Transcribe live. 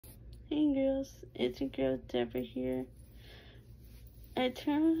Hey girls, it's your girl Deborah here. I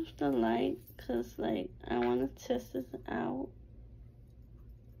turned off the light because I want to test this out.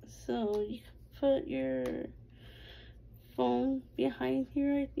 So you can put your phone behind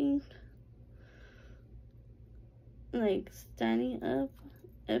here, I think. Standing up.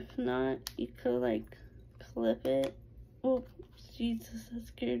 If not, you could clip it. Oh, Jesus, that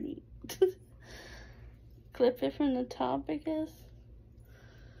scared me. Clip it from the top, I guess.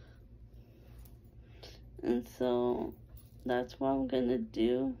 And so that's what I'm gonna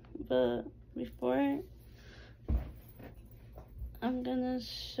do. But before, I'm gonna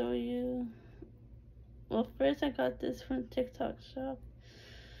show you. Well, first I got this from TikTok shop.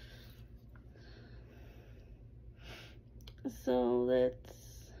 So let's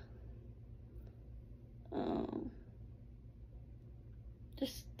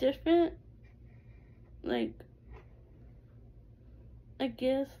just different, I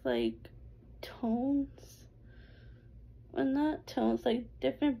guess tones. Well, not tones,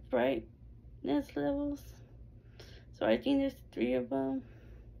 different brightness levels. So I think there's 3 of them.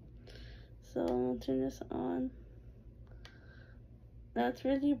 So I'll turn this on. That's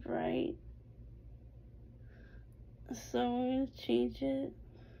really bright. So I'm going to change it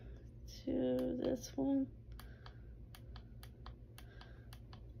to this one.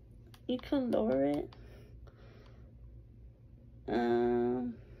 You can lower it.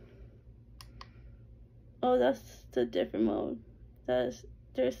 Oh, that's the different mode. There's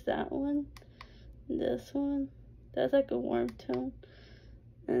that one. This one. That's like a warm tone.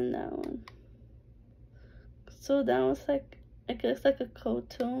 And that one. So that one's I guess a cold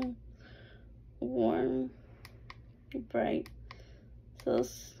tone. Warm. Bright. So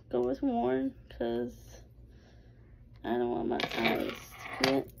let's go with warm because I don't want my eyes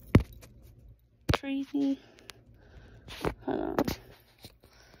to get crazy. Hold on.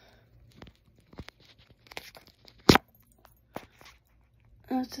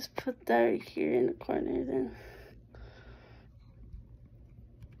 I'll just put that right here in the corner then.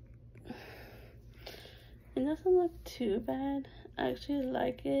 It doesn't look too bad. I actually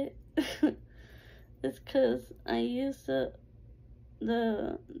like it. It's because I use the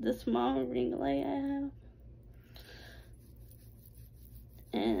small ring light I have.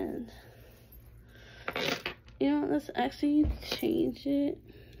 And let's actually change it.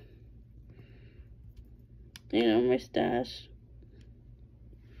 My stash.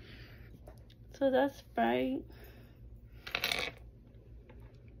 So that's bright.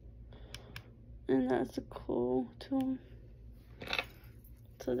 And that's a cool tone.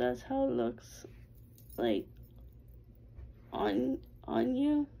 So that's how it looks on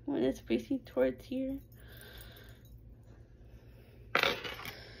you when it's facing towards here.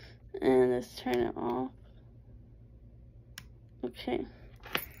 And let's turn it off. Okay.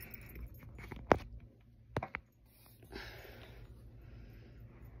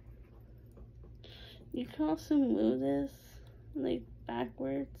 You can also move this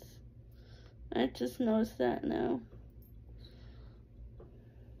backwards. I just noticed that now.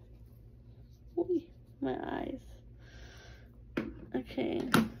 Ooh, my eyes. Okay.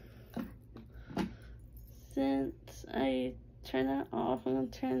 Since I turned that off, I'm gonna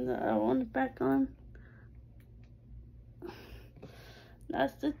turn the other one back on.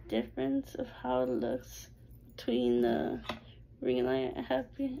 That's the difference of how it looks between the ring light I have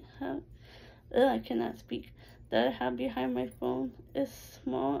I cannot speak. That I have behind my phone. It's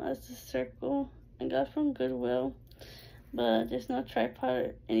small as a circle. I got from Goodwill, but there's no tripod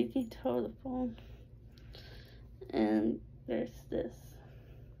or anything to hold the phone. And there's this.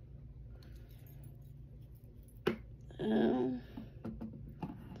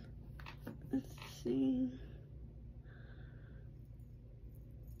 Let's see.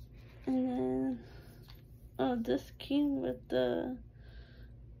 And then, oh, this came with the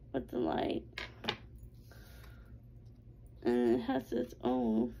light. And it has its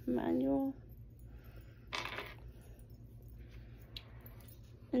own manual.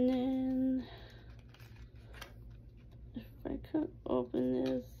 And then, if I could open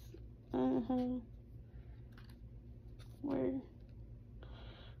this, I don't know where.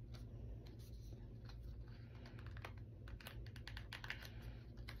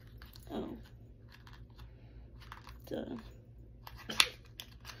 Oh. Duh.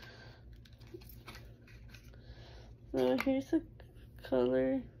 So here's the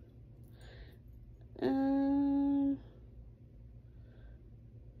color.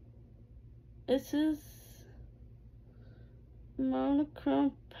 This is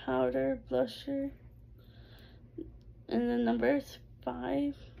monochrome powder blusher, and the number is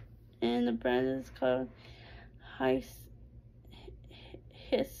 5, and the brand is called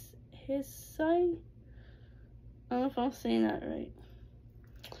his side. I don't know if I'm saying that right.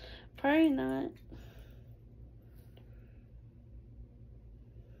 Probably not.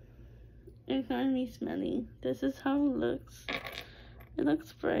 Ignore me smelling. This is how it looks. It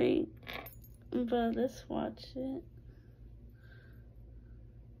looks bright, but let's watch it.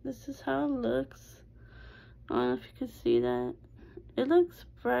 This is how it looks. I don't know if you can see that. It looks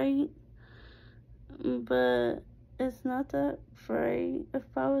bright, but it's not that bright, if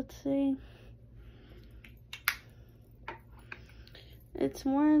I would say. It's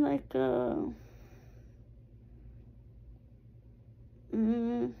more like a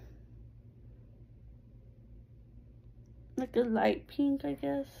like a light pink, I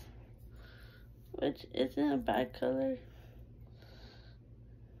guess, which isn't a bad color.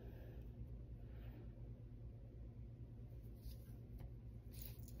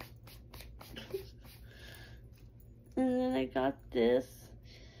 And then I got this.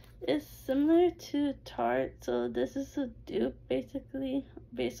 It's similar to Tarte, so this is a dupe basically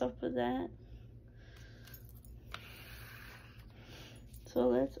based off of that. So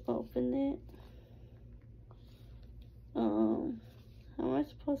let's open it. How am I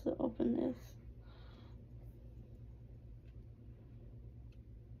supposed to open this?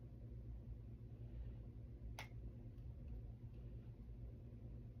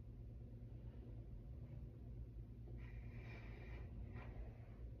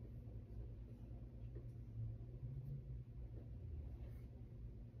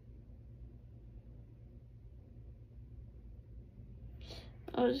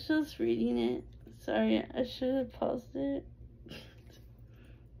 I was just reading it. Sorry, I should have paused it.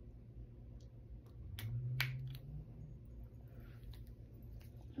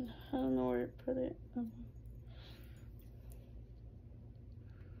 I don't know where to put it.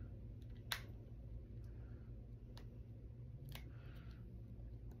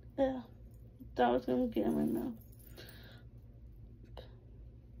 Yeah, that was gonna get in my mouth.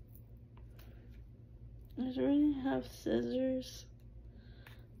 I don't really have scissors,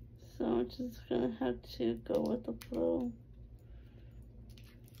 so I'm just gonna have to go with the flow.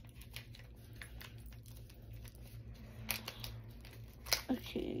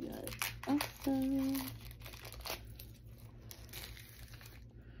 Okay, guys, awesome.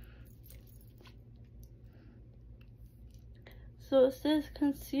 So it says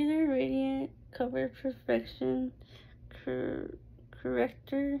Concealer Radiant Cover Perfection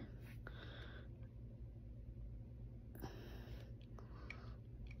Corrector.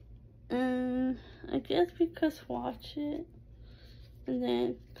 And I guess because watch it and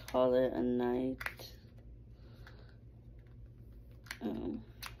then call it a night.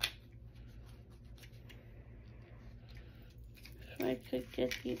 If I could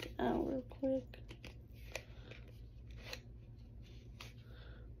get these out real quick.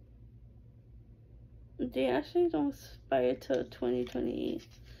 They actually don't expire till 2028,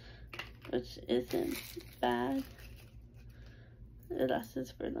 which isn't bad. It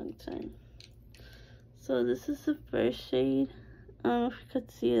lasts for a long time. So this is the first shade. I don't know if you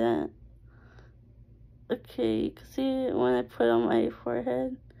could see that. Okay, you can see it when I put on my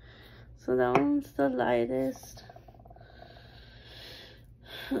forehead. So that one's the lightest.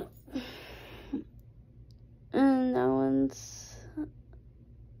 And that one's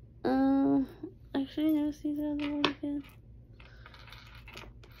actually never see the other one again.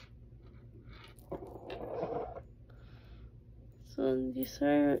 So these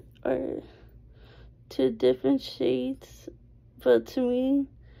are two different shades, but to me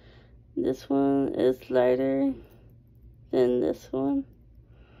this one is lighter than this one.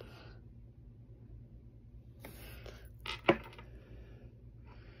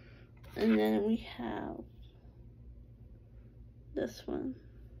 And then we have this one.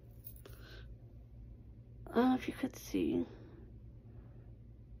 I don't know if you could see.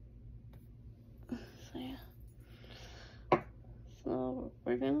 So yeah. So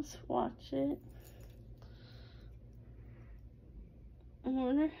we're gonna swatch it. I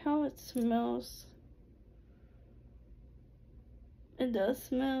wonder how it smells. It does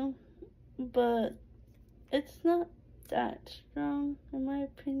smell, but it's not that strong in my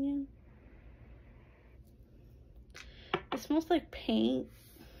opinion. It smells like paint,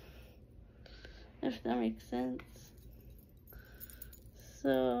 if that makes sense.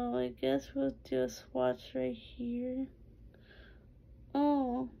 So I guess we'll do a swatch right here.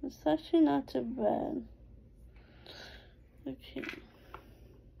 Oh, it's actually not too bad. Okay.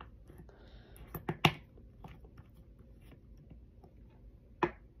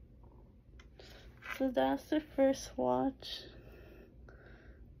 So that's the first swatch.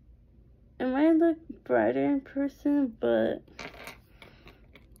 It might look brighter in person, but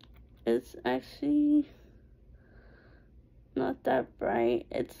it's actually not that bright.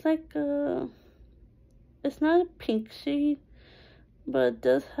 It's like it's not a pink shade, but it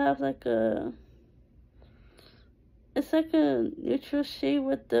does have like it's like a neutral shade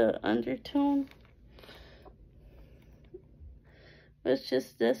with the undertone. But it's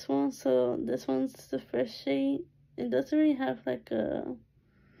just this one, so this one's the first shade. It doesn't really have like the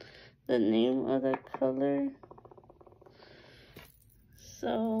name of the color.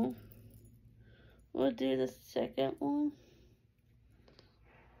 So we'll do the second one.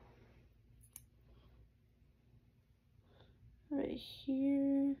 Right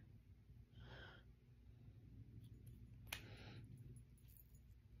here.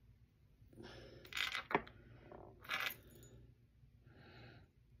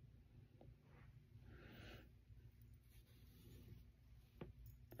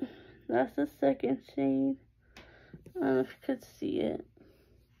 That's the second shade. I don't know if you could see it.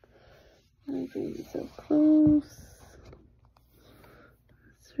 Let me bring this up close.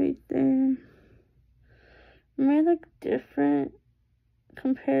 It's right there. It might look different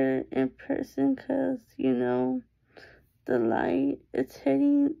compared in person because, you know, the light, it's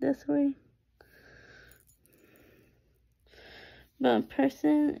hitting this way. But in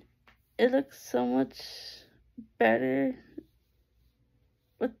person, it looks so much better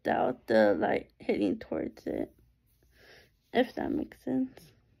without the light hitting towards it, if that makes sense.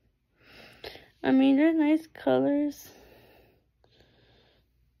 I mean, they're nice colors.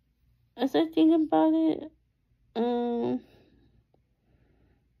 As I think about it,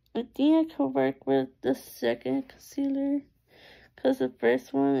 I think I could work with the second concealer, because the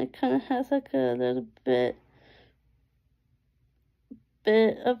first one, it kind of has like a little bit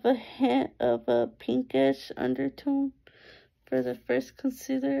of a hint of a pinkish undertone for the first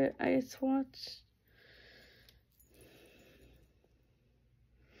concealer I swatched.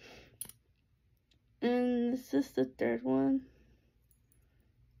 And this is the third one.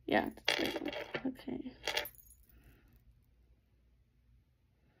 Yeah, the third one. Okay.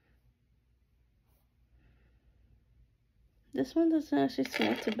 This one doesn't actually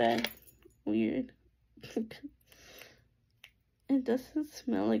smell too bad. Weird. It doesn't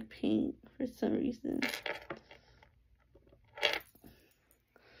smell like paint for some reason.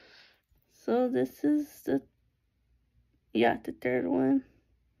 So this is the third one.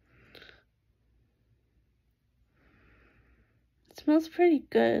 It smells pretty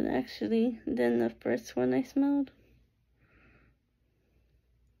good, actually, than the first one I smelled.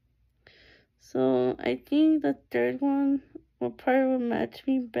 So I think the third one will probably match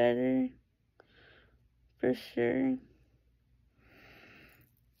me better, for sure.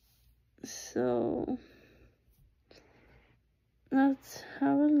 So that's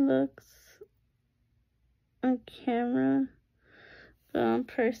how it looks on camera. But on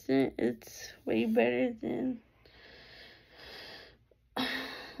person, it's way better than,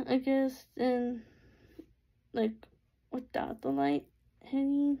 I guess, than like without the light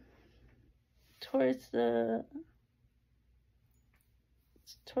hitting towards this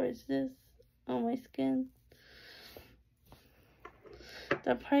on my skin.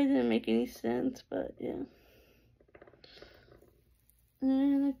 That probably didn't make any sense, but yeah.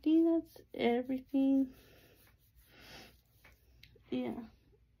 And I think that's everything. Yeah,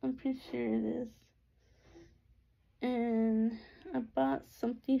 I'm pretty sure it is. And I bought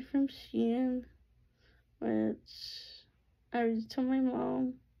something from Shein, which I already told my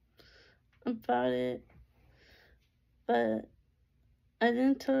mom about it, but I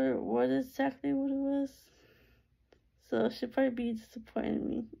didn't tell her what exactly what it was, so she'll probably be disappointed in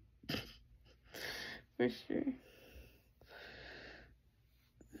me. For sure.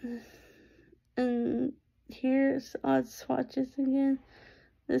 And here's odd swatches again.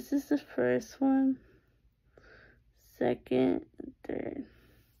 This is the first one, second, and third.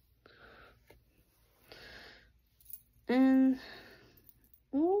 And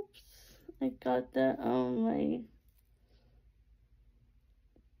oops, I got that on my,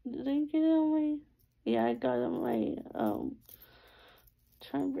 did I get it on my, yeah, I got it on my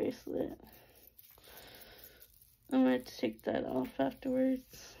charm bracelet. I'm going to take that off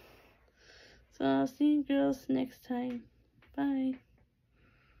afterwards. So I'll see you girls next time. Bye.